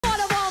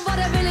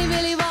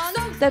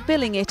They're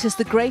billing it as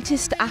the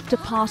greatest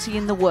after-party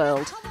in the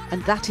world,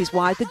 and that is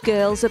why the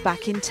girls are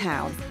back in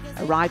town.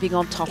 Arriving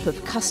on top of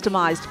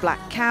customised black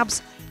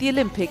cabs, the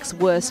Olympics'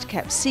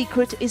 worst-kept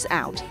secret is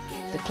out.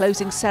 The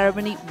closing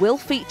ceremony will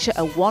feature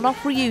a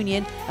one-off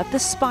reunion of the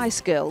Spice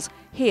Girls,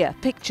 here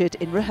pictured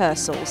in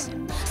rehearsals.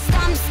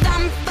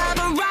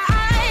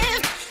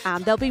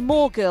 And there'll be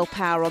more girl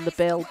power on the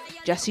bill.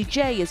 Jessie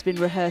J has been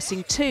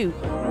rehearsing too.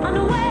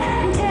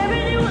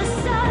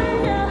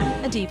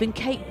 And even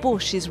Kate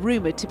Bush is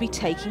rumoured to be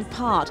taking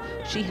part.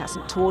 She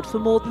hasn't toured for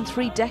more than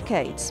 3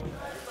 decades.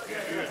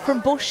 From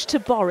Bush to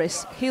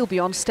Boris, he'll be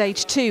on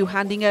stage too,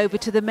 handing over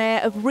to the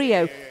mayor of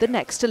Rio, the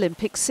next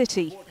Olympic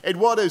city.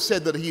 Eduardo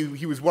said that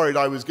he was worried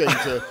I was going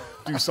to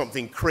do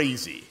something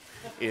crazy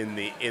in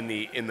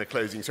the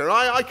closing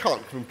ceremony. I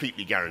can't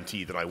completely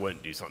guarantee that I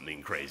won't do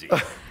something crazy.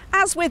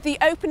 As with the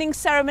opening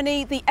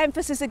ceremony, the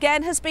emphasis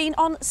again has been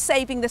on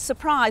saving the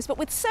surprise. But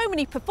with so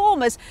many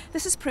performers,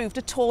 this has proved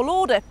a tall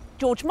order.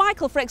 George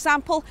Michael, for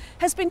example,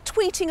 has been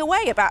tweeting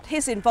away about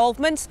his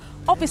involvements.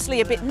 Obviously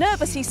a bit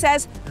nervous, he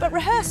says, but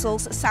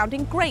rehearsals are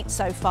sounding great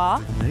so far.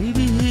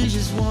 Maybe he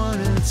just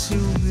wanted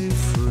to be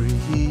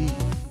free.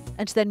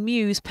 And then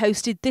Muse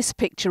posted this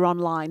picture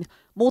online.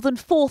 More than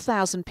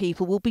 4,000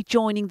 people will be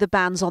joining the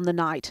bands on the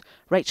night.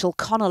 Rachel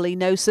Connolly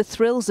knows the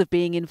thrills of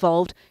being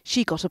involved.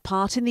 She got a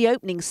part in the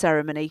opening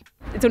ceremony.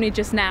 It's only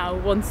just now,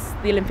 once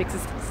the Olympics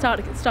is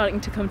starting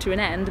to come to an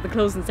end, the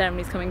closing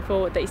ceremony is coming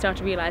forward, that you start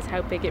to realise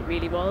how big it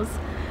really was.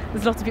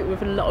 There's lots of people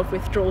with a lot of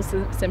withdrawal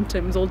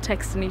symptoms, all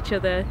texting each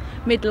other,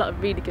 made a lot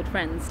of really good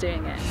friends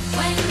doing it.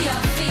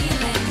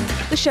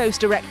 The show's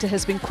director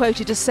has been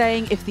quoted as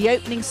saying if the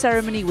opening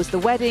ceremony was the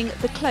wedding,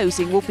 the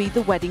closing will be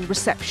the wedding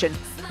reception.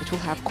 It will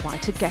have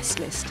quite a guest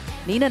list.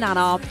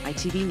 Nannar,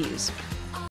 ITV News.